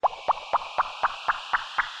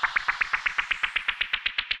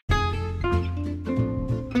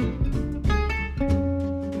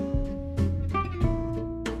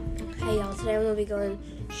be going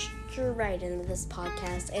straight into this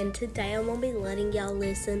podcast, and today I'm going to be letting y'all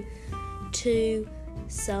listen to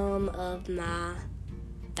some of my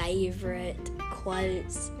favorite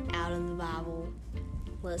quotes out of the Bible.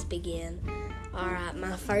 Let's begin. Alright,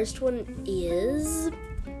 my first one is,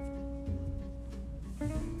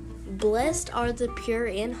 "Blessed are the pure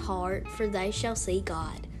in heart, for they shall see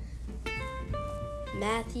God."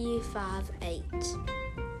 Matthew 5:8.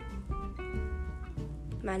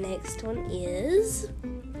 My next one is,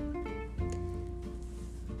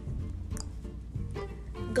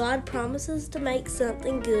 "God promises to make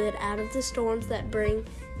something good out of the storms that bring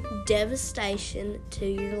devastation to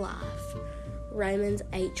your life." Romans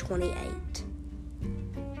 8:28.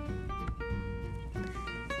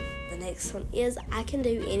 The next one is, "I can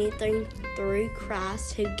do anything through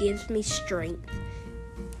Christ who gives me strength."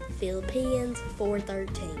 Philippians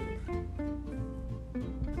 4:13.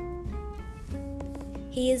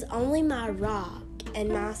 "He is only my rock and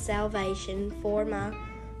my salvation, for my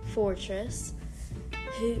fortress,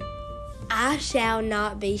 who I shall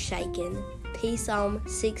not be shaken." Psalm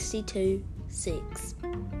 62:6.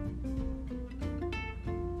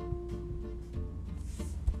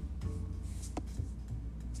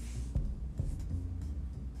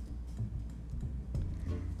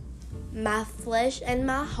 "My flesh and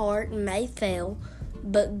my heart may fail,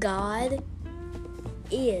 but God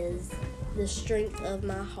is the strength of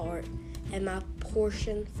my heart and my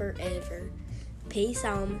portion forever."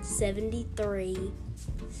 Psalm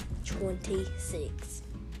 73:26.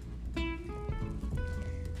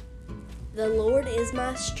 "The Lord is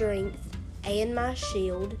my strength and my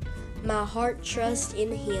shield. My heart trusts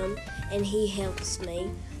in him, and he helps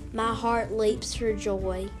me. My heart leaps for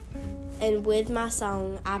joy, and with my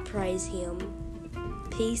song I praise him."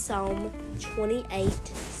 Psalm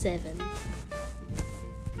 28:7.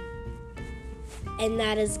 And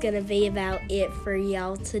that is going to be about it for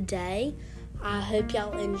y'all today. I hope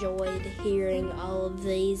y'all enjoyed hearing all of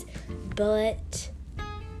these, but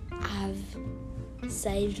I've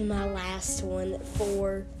saved my last one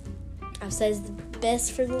I've saved the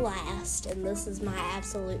best for the last, and this is my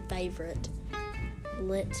absolute favorite.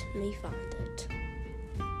 Let me find it.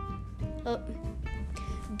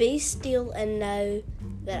 "Be still and know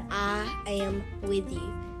that I am with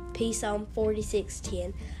you." Psalm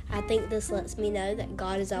 46:10. I think this lets me know that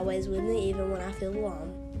God is always with me, even when I feel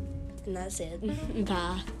alone. And that's it.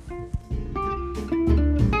 Bye.